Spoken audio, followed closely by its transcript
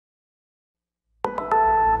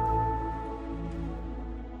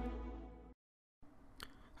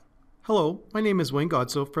Hello, my name is Wayne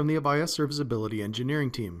Godsoe from the Avaya Serviceability Engineering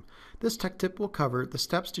team. This tech tip will cover the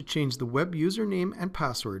steps to change the web username and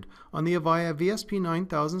password on the Avaya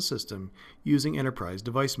VSP9000 system using Enterprise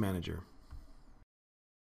Device Manager.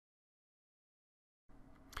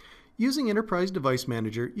 Using Enterprise Device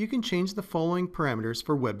Manager, you can change the following parameters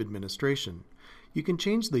for web administration. You can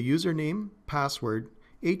change the username, password,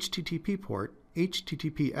 HTTP port,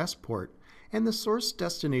 HTTPS port, and the source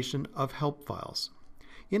destination of help files.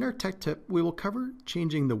 In our tech tip, we will cover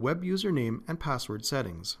changing the web username and password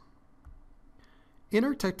settings. In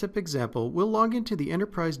our tech tip example, we'll log into the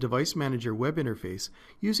Enterprise Device Manager web interface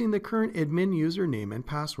using the current admin username and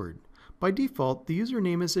password. By default, the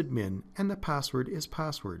username is admin and the password is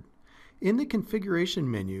password. In the configuration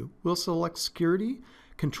menu, we'll select Security,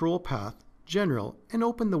 Control Path, General, and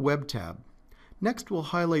open the Web tab. Next, we'll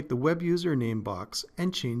highlight the web username box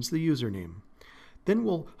and change the username. Then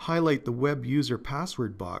we'll highlight the web user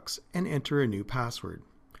password box and enter a new password.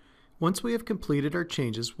 Once we have completed our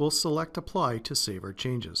changes, we'll select Apply to save our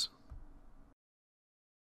changes.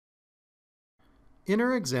 In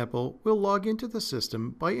our example, we'll log into the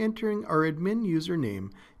system by entering our admin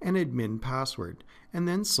username and admin password, and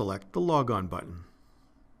then select the Logon button.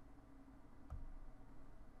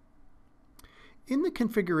 In the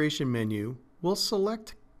configuration menu, we'll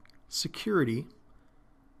select Security,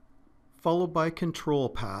 followed by Control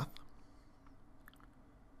Path.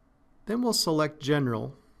 Then we'll select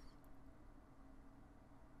General,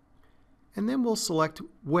 and then we'll select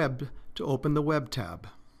Web to open the Web tab.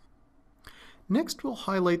 Next, we'll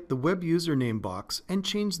highlight the web username box and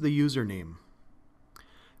change the username.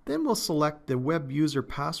 Then we'll select the web user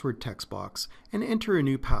password text box and enter a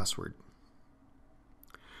new password.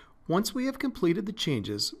 Once we have completed the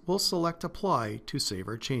changes, we'll select Apply to save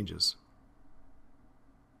our changes.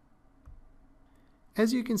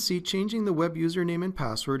 As you can see, changing the web username and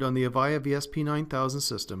password on the Avaya VSP9000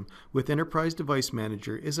 system with Enterprise Device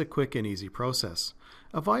Manager is a quick and easy process.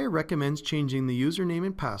 Avaya recommends changing the username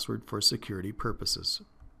and password for security purposes.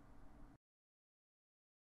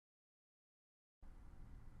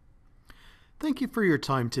 Thank you for your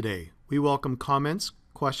time today. We welcome comments,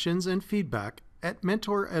 questions, and feedback at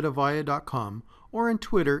mentor@avaya.com or on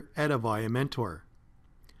Twitter @Avaya Mentor.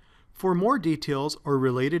 For more details or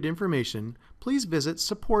related information, please visit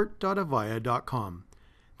support.avaya.com.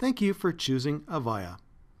 Thank you for choosing Avaya.